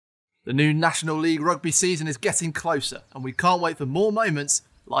The new National League rugby season is getting closer, and we can't wait for more moments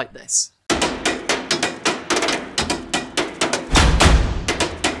like this.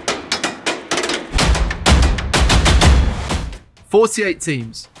 "48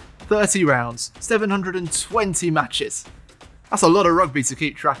 teams, 30 rounds, 720 matches. That's a lot of rugby to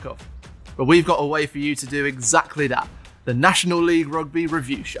keep track of. But we've got a way for you to do exactly that, the National League Rugby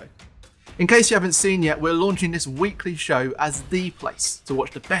Review Show. In case you haven't seen yet, we're launching this weekly show as the place to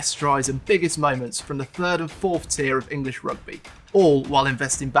watch the best tries and biggest moments from the 3rd and 4th tier of English rugby, all while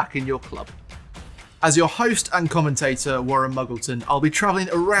investing back in your club. As your host and commentator, Warren Muggleton, I'll be travelling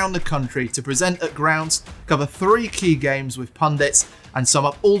around the country to present at grounds, cover 3 key games with pundits, and sum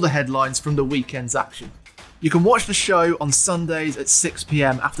up all the headlines from the weekend's action. You can watch the show on Sundays at 6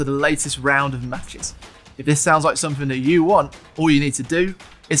 PM after the latest round of matches. If this sounds like something that you want, all you need to do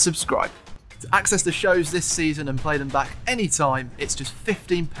is subscribe. To access the shows this season and play them back anytime, it's just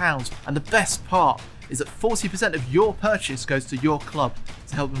 £15, and the best part is that 40% of your purchase goes to your club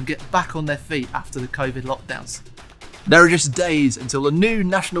to help them get back on their feet after the COVID lockdowns. There are just days until the new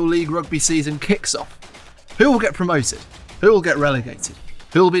National League rugby season kicks off. Who will get promoted? Who will get relegated?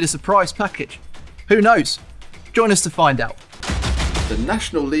 Who will be the surprise package? Who knows? Join us to find out. The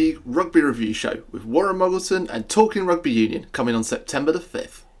National League Rugby Review Show with Warren Muggleton and Talking Rugby Union coming on September the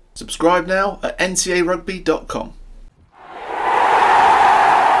 5th. Subscribe now at ncarugby.com.